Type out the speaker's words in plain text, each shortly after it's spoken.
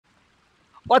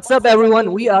What's up,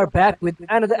 everyone? We are back with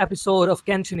another episode of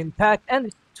Genshin Impact,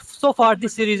 and so far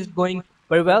this series is going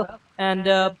very well.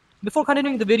 And before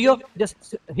continuing the video,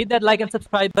 just hit that like and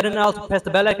subscribe button, and also press the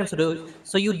bell icon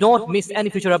so you don't miss any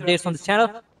future updates on this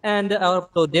channel. And I'll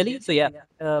upload daily. So yeah,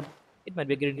 uh, it might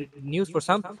be great news for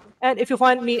some. And if you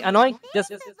find me annoying,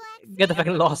 just get the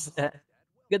fucking lost.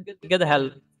 Get the hell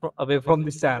away from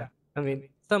this channel. I mean,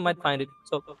 some might find it.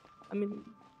 So I mean,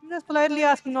 just politely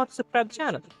asking not to subscribe the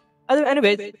channel.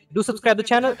 Anyways, do subscribe the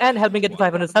channel and help me get to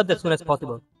 500 subs as soon as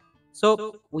possible.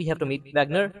 So we have to meet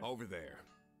Wagner. Over there.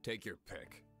 Take your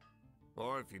pick.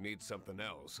 Or if you need something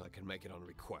else, I can make it on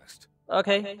request.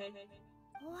 Okay.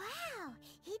 Wow,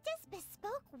 he does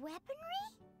bespoke weaponry?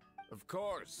 Of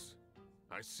course.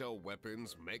 I sell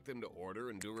weapons, make them to order,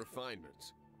 and do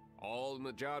refinements. All in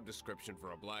the job description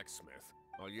for a blacksmith.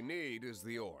 All you need is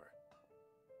the ore.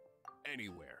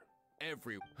 Anywhere.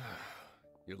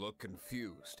 You look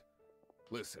confused.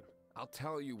 Listen, I'll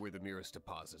tell you where the nearest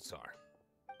deposits are.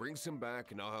 Bring some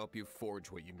back and I'll help you forge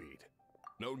what you need.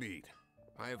 No need.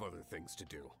 I have other things to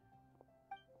do.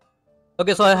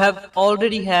 Okay, so I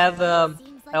already have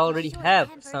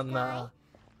some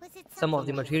of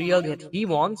the material that he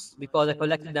wants because I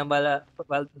collected them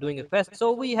while doing a quest.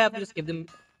 So we have to just give him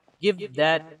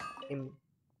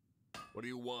What do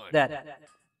you want? that.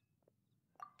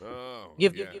 Oh,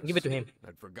 Give yes. give it to him.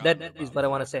 I'd forgotten That about is what I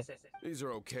want to say. These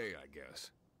are okay, I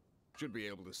guess. Should be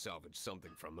able to salvage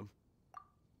something from them.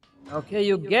 Okay,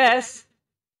 you guess.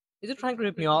 Is it trying to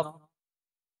rip me off?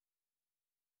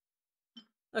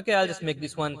 Okay, I'll just make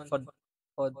this one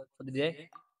for the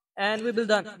day, and We'll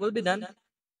be done,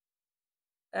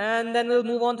 and then we'll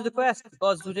move on to the quest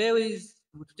because today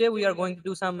we are going to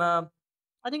do some.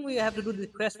 I think we have to do the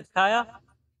quest with Kaya,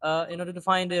 in order to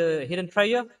find a hidden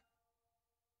treasure.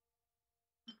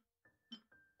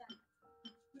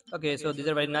 Okay, so these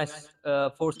are very nice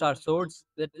 4-star swords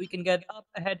that we can get up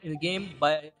ahead in the game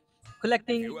by If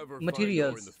collecting you ever find more in the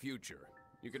materials. future,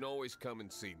 you can always come and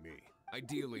see me.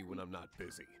 Ideally when I'm not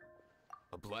busy.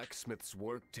 A blacksmith's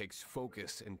work takes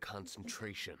focus and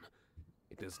concentration.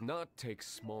 It does not take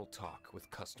small talk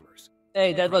with customers.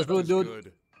 Hey, that was Craft rude, is dude.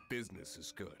 good, business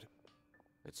is good.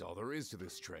 That's all there is to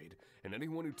this trade, and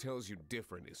anyone who tells you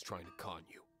different is trying to con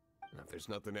you. And if there's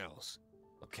nothing else,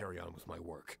 I'll carry on with my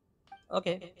work.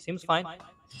 Okay, seems fine. Hard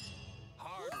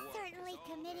He's work certainly is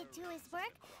all committed to his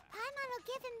work. Paimon will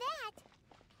give him that.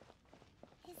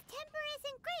 His temper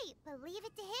isn't great, but leave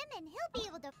it to him and he'll be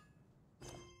able to...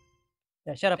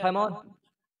 Yeah, shut up, I'm on.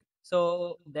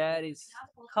 So that is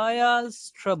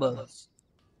Kaya's troubles.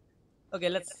 Okay,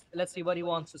 let's see what he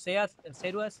wants to say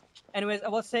to us. Anyways, I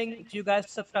was saying to you guys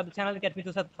to subscribe to the channel, get me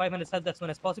to 500 subs as soon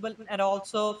as possible, and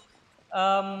also,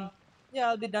 yeah,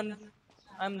 I'll be done.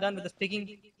 I'm done with the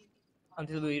speaking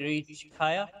until we reach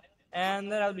Kaya, and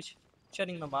then I'll be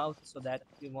shutting my mouth so that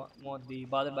you won't be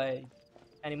bothered by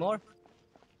anymore.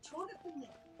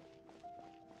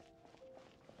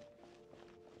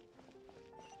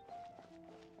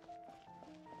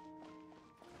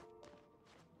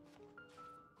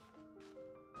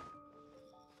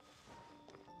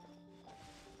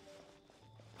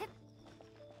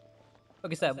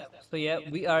 Okay, so yeah,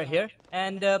 we are here,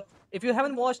 and if you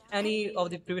haven't watched any of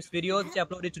the previous videos which I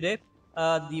uploaded today,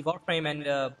 the Warframe and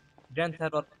Grand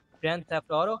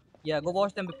Theft Auto, yeah, go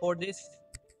watch them before this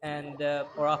and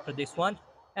or after this one,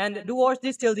 and do watch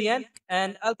this till the end,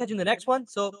 and I'll catch you in the next one.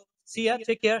 So see ya,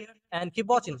 take care, and keep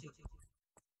watching.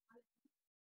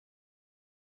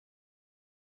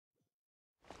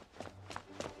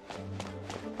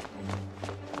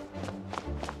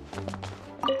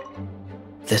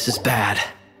 This is bad.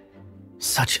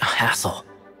 Such a hassle.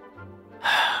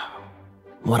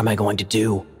 What am I going to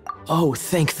do? Oh,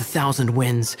 thank the thousand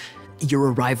winds.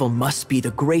 Your arrival must be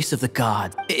the grace of the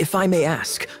god. If I may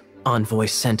ask, envoy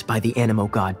sent by the Animo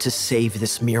god to save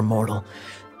this mere mortal,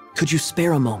 could you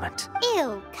spare a moment?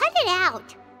 Ew, cut it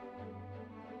out.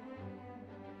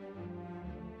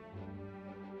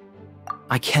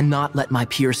 I cannot let my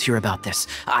peers hear about this.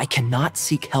 I cannot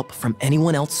seek help from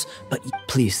anyone else but you.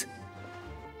 Please,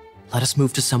 let us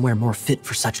move to somewhere more fit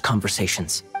for such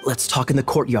conversations. Let's talk in the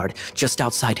courtyard, just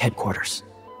outside headquarters.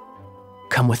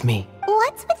 Come with me.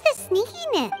 What's with the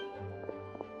sneakiness?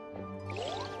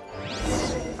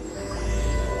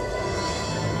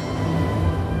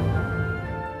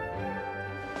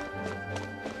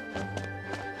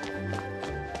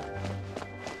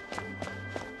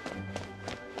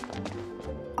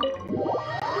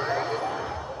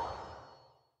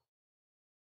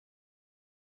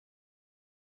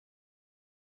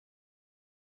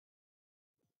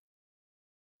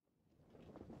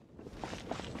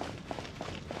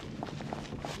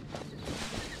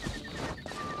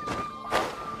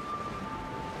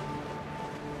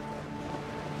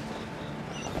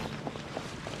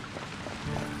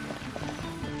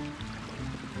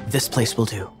 This place will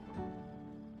do.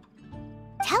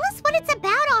 Tell us what it's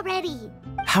about already.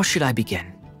 How should I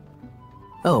begin?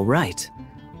 Oh, right.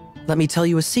 Let me tell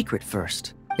you a secret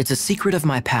first. It's a secret of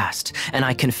my past, and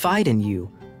I confide in you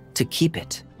to keep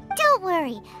it. Don't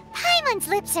worry, Paimon's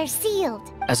lips are sealed.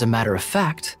 As a matter of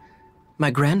fact, my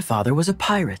grandfather was a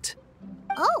pirate.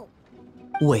 Oh,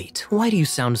 Wait, why do you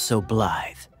sound so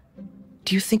blithe?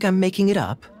 Do you think I'm making it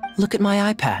up? Look at my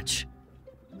eye patch.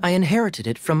 I inherited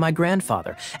it from my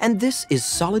grandfather, and this is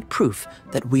solid proof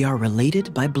that we are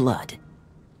related by blood.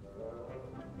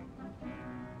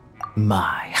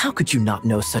 My, how could you not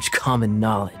know such common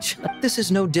knowledge? This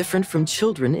is no different from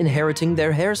children inheriting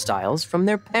their hairstyles from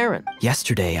their parents.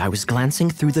 Yesterday, I was glancing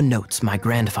through the notes my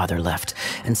grandfather left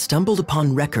and stumbled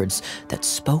upon records that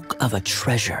spoke of a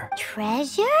treasure.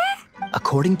 treasure?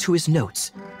 According to his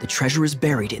notes, the treasure is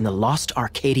buried in the lost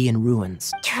Arcadian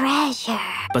ruins. Treasure.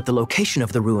 But the location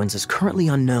of the ruins is currently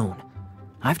unknown.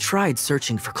 I've tried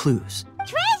searching for clues.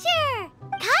 Treasure!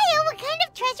 Kyle, what kind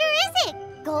of treasure is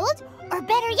it? Gold? Or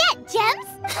better yet,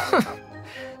 gems?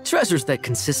 Treasures that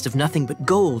consist of nothing but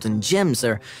gold and gems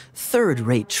are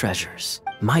third-rate treasures.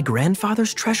 My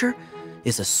grandfather's treasure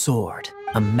is a sword,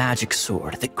 a magic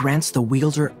sword that grants the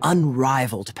wielder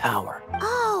unrivaled power.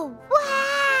 Oh,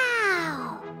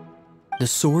 wow! The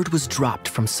sword was dropped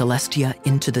from Celestia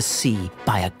into the sea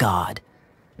by a god.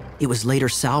 It was later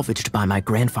salvaged by my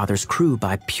grandfather's crew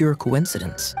by pure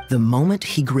coincidence. The moment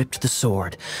he gripped the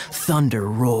sword, thunder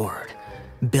roared.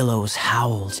 Billows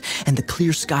howled, and the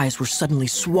clear skies were suddenly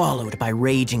swallowed by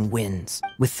raging winds.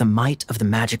 With the might of the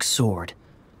magic sword,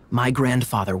 my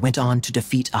grandfather went on to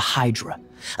defeat a hydra,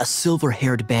 a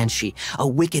silver-haired banshee, a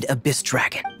wicked abyss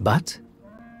dragon. But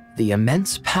the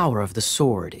immense power of the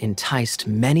sword enticed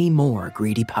many more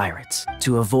greedy pirates.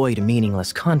 To avoid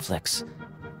meaningless conflicts,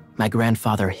 my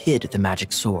grandfather hid the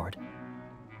magic sword.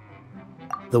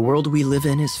 The world we live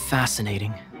in is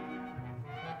fascinating,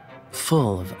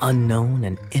 full of unknown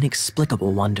and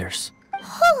inexplicable wonders.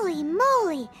 Holy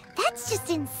moly, that's just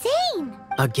insane!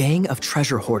 A gang of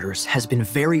treasure hoarders has been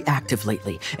very active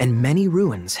lately, and many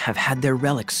ruins have had their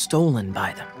relics stolen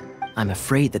by them. I'm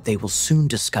afraid that they will soon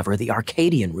discover the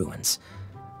Arcadian ruins,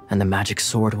 and the magic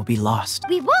sword will be lost.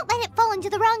 We won't let it fall into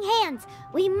the wrong hands.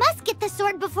 We must get the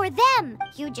sword before them.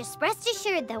 You just rest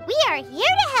assured that we are here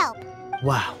to help.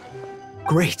 Wow,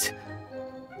 great.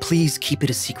 Please keep it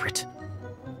a secret.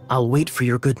 I'll wait for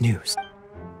your good news.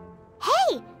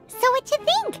 Hey, so what you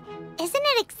think? Isn't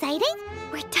it exciting?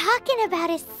 We're talking about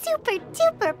a super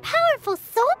duper powerful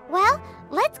sword. Well,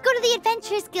 let's go to the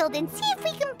Adventurers Guild and see if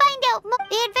we can find out more.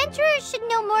 The adventurers should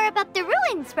know more about the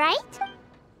ruins, right?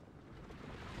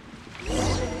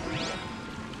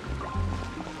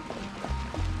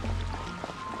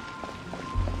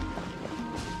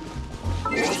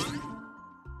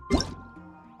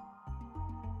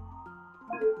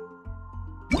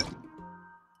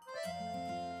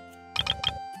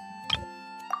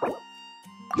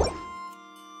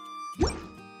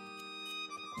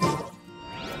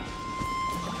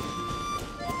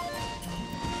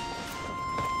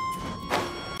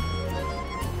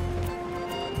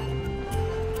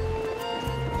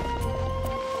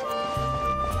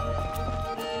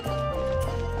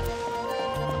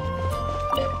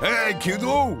 Hey,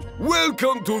 kiddo!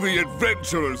 Welcome to the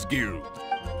Adventurers Guild!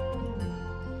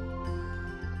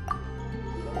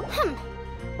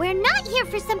 We're not here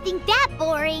for something that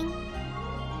boring.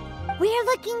 We're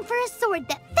looking for a sword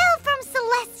that fell from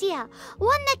Celestia.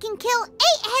 One that can kill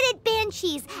 8-headed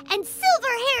banshees and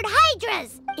silver-haired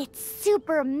hydras. It's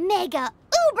super mega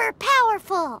uber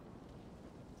powerful.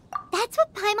 That's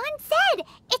what Paimon said.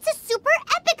 It's a super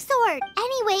epic sword.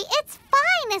 Anyway, it's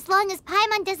fine as long as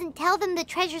Paimon doesn't tell them the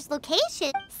treasure's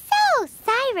location. So,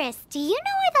 Cyrus, do you know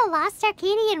where the lost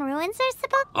Arcadian ruins are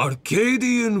supposed?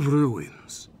 Arcadian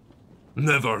ruins?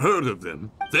 Never heard of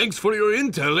them. Thanks for your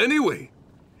intel anyway.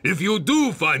 If you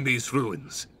do find these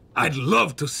ruins, I'd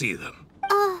love to see them.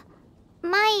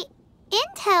 My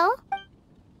intel?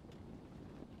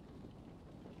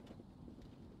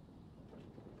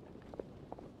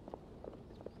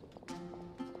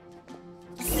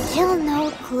 Still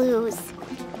no clues.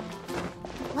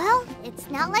 Well, it's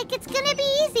not like it's gonna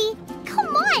be easy.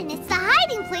 Come on, it's the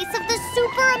hiding place of the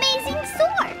super amazing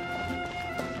sword.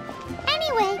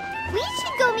 Anyway, we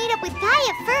should go meet up with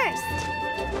Gaia first.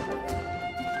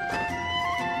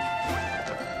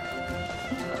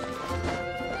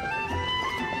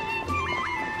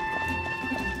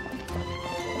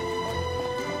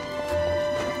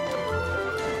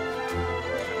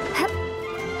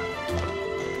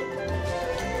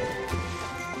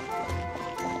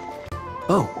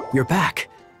 Oh, you're back.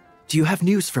 Do you have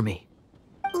news for me?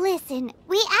 Listen,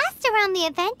 we around the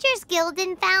Adventures Guild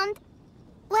and found,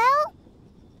 well,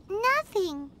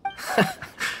 nothing.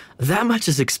 That much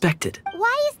is expected.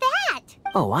 Why is that?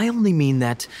 Oh, I only mean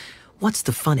that what's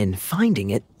the fun in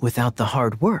finding it without the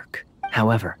hard work?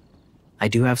 However, I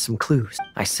do have some clues.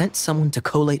 I sent someone to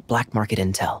collate black market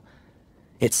intel.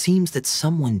 It seems that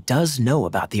someone does know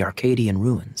about the Arcadian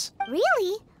ruins.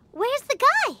 Really? Where's the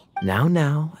guy?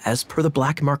 Now, as per the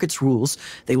black market's rules,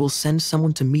 they will send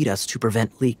someone to meet us to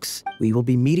prevent leaks. We will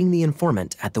be meeting the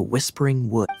informant at the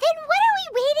Whispering Wood. Then what are we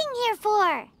waiting here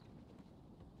for?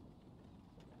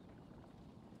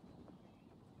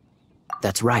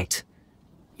 That's right.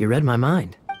 You read my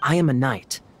mind. I am a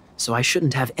knight, so I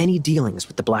shouldn't have any dealings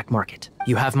with the black market.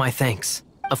 You have my thanks.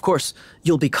 Of course,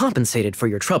 you'll be compensated for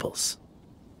your troubles.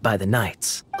 By the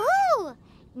knights. Ooh,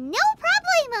 no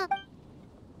problemo.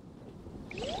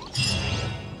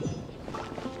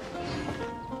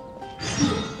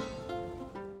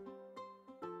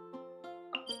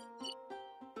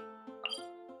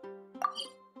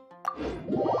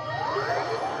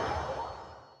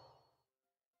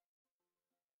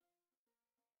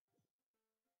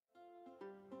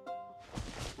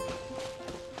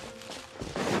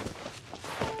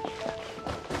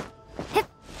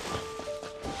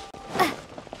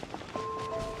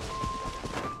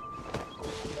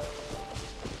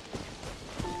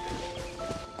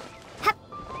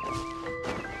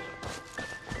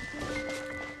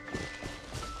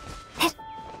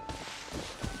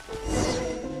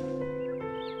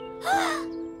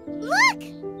 Look!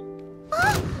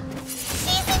 Oh,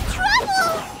 she's in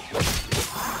trouble!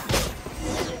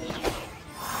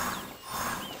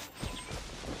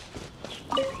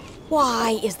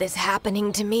 Why is this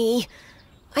happening to me?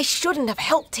 I shouldn't have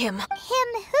helped him.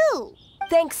 Him who?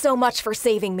 Thanks so much for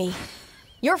saving me.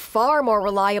 You're far more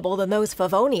reliable than those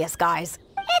Favonius guys.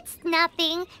 It's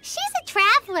nothing. She's a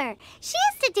traveler. She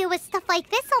has to deal with stuff like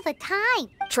this all the time.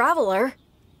 Traveler?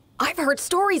 I've heard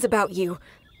stories about you.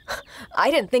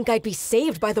 I didn't think I'd be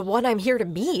saved by the one I'm here to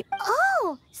meet.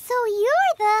 Oh, so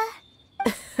you're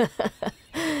the...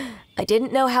 I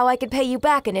didn't know how I could pay you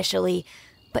back initially,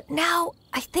 but now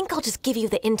I think I'll just give you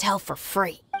the intel for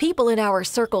free. People in our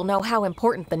circle know how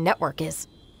important the network is.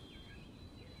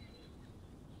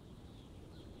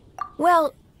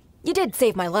 Well, you did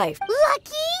save my life.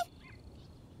 Lucky?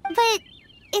 But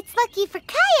it's lucky for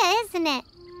Kaya, isn't it?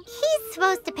 He's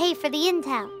supposed to pay for the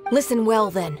intel. Listen well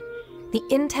then. The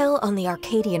intel on the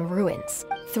Arcadian ruins.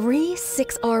 3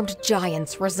 6-armed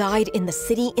giants reside in the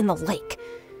city in the lake.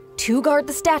 2 guard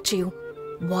the statue,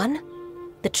 1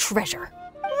 the treasure.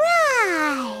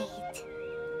 Right.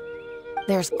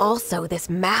 There's also this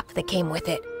map that came with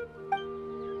it.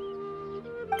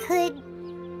 Could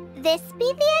this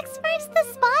be the expert's the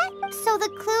spot? So the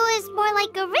clue is more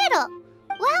like a riddle.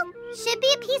 Well, should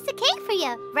be a piece of cake for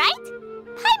you, right?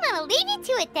 I'm gonna leave you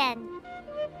to it then.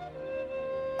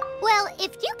 Well,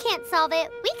 if you can't solve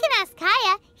it, we can ask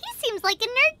Kaya. He seems like a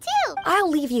nerd too. I'll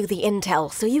leave you the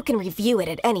intel so you can review it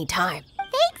at any time.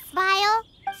 Thanks, Vile.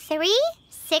 3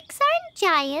 6-armed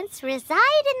giants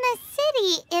reside in the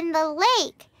city in the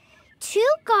lake. 2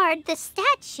 guard the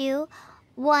statue,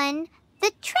 1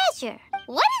 the treasure.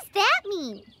 What does that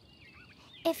mean?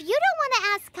 If you don't want to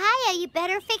ask Kaya, you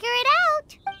better figure it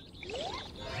out.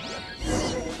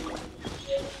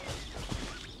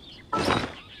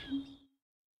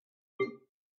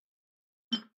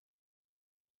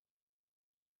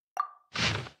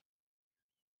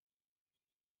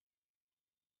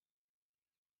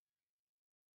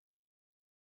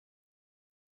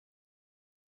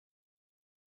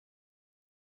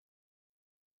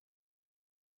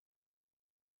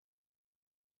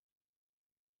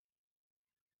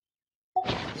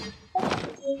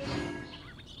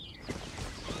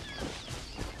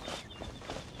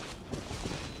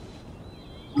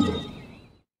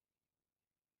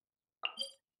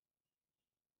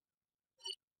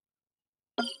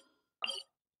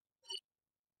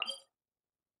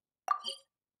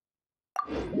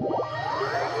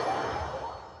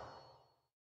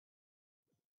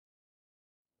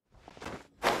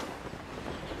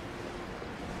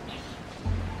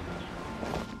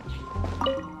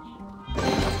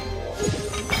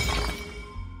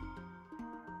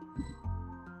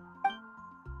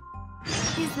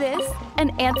 Is this an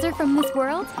answer from this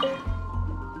world?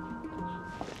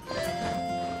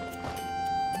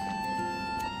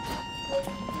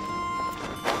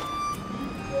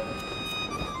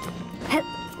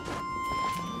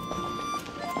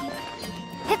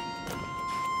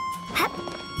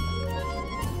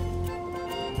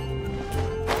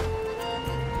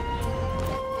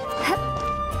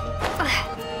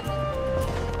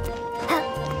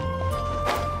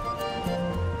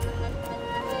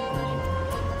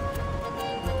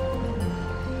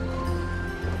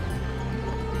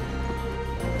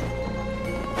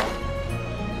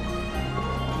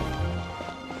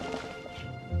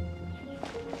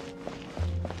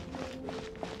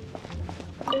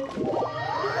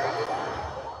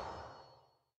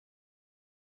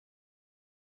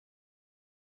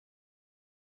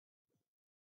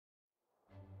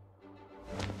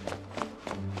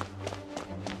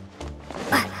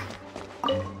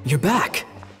 You're back.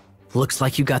 Looks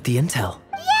like you got the intel.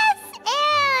 Yes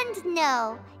and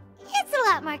no. It's a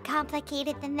lot more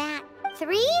complicated than that.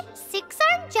 3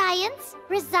 6-armed giants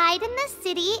reside in the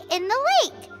city in the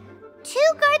lake. 2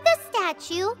 guard the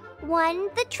statue, 1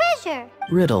 the treasure.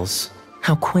 Riddles.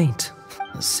 How quaint.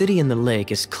 The city in the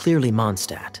lake is clearly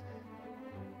Mondstadt.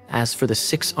 As for the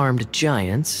 6-armed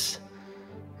giants...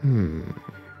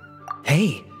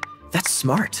 Hey, that's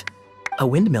smart. A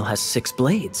windmill has 6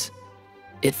 blades.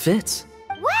 It fits.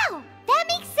 Wow, that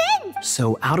makes sense!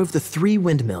 So out of the 3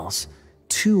 windmills,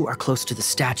 2 are close to the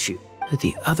statue.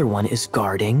 The other one is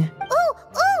guarding...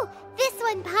 Ooh, this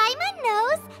one Paimon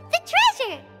knows, the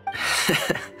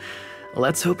treasure!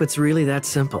 Let's hope it's really that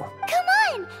simple. Come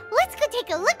on, let's go take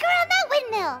a look around that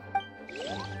windmill.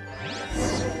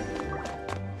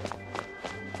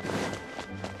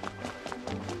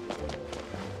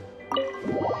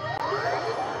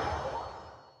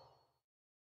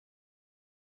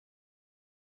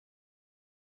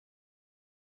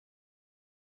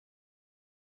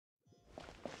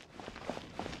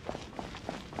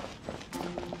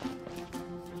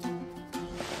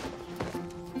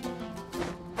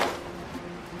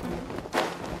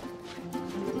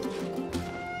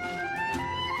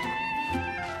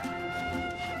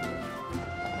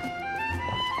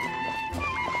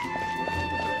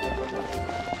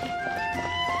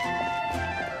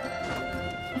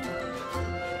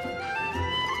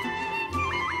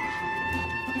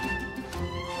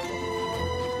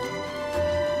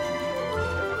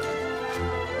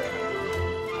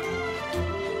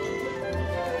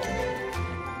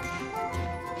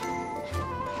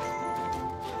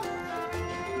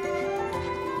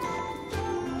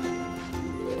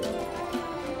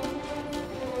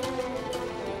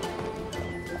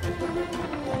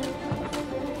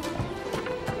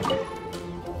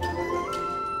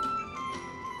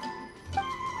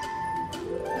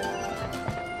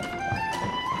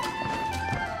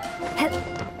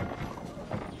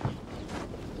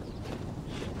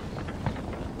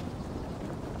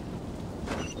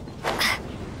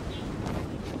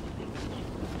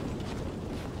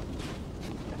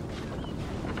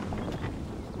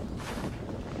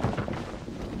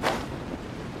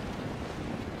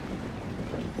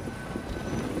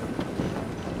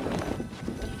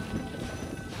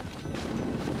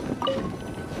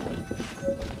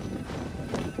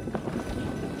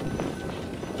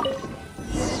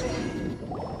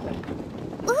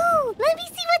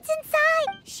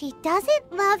 She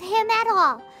doesn't love him at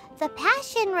all. The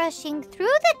passion rushing through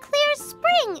the clear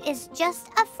spring is just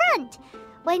a front.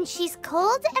 When she's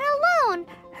cold and alone,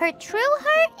 her true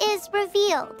heart is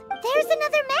revealed. There's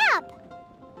another map.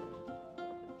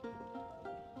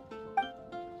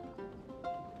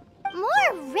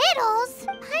 More riddles?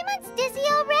 Paimon's dizzy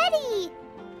already.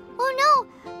 Oh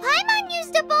no, Paimon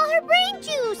used up all her brain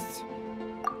juice.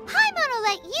 Paimon will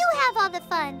let you have all the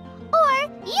fun. Or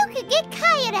you could get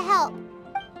Kaya to help.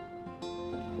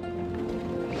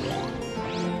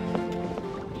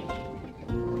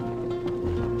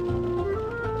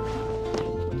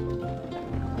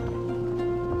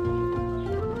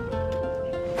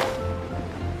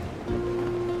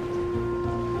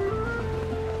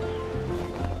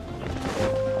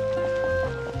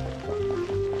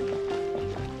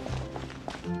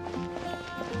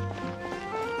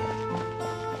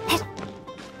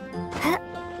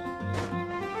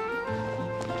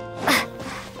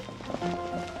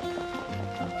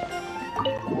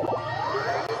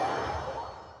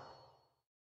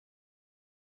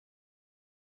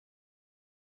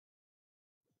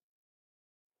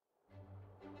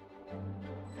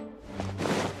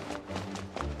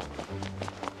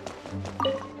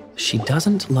 She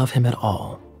doesn't love him at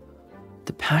all.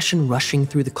 The passion rushing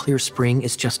through the clear spring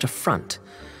is just a front.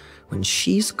 When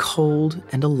she's cold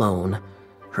and alone,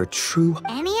 her true...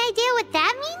 Any idea what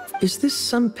that means? Is this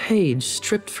some page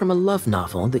stripped from a love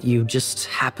novel that you just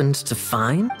happened to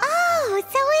find? Oh,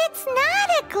 so it's not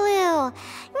a clue.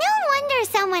 No wonder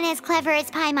someone as clever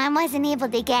as Paimon wasn't able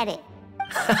to get it.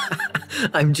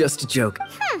 I'm just joking.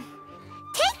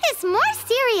 Take this more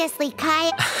seriously,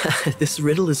 Kaya. This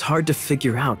riddle is hard to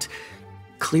figure out.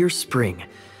 Clear spring.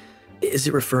 Is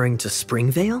it referring to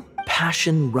Springvale?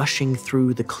 Passion rushing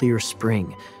through the clear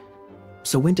spring.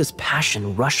 So when does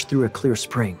passion rush through a clear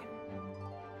spring?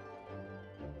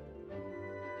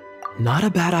 Not a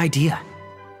bad idea.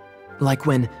 Like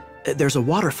when there's a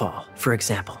waterfall, for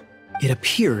example. It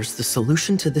appears the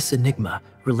solution to this enigma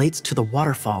relates to the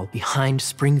waterfall behind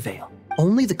Springvale.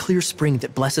 Only the clear spring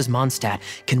that blesses Mondstadt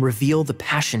can reveal the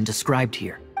passion described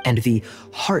here. And the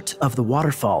heart of the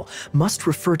waterfall must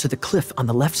refer to the cliff on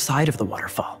the left side of the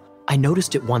waterfall. I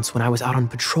noticed it once when I was out on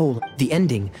patrol. The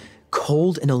ending,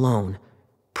 cold and alone,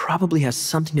 probably has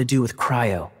something to do with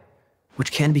cryo,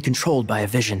 which can be controlled by a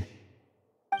vision.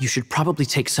 You should probably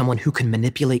take someone who can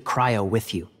manipulate cryo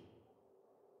with you.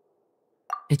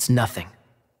 It's nothing.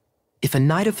 If a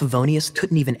Knight of Favonius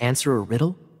couldn't even answer a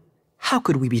riddle, how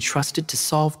could we be trusted to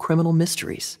solve criminal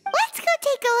mysteries? Let's go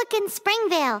take a look in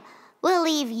Springvale. We'll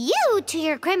leave you to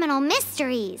your criminal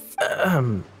mysteries.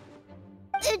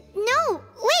 No,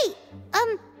 wait.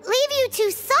 Leave you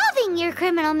to solving your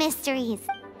criminal mysteries.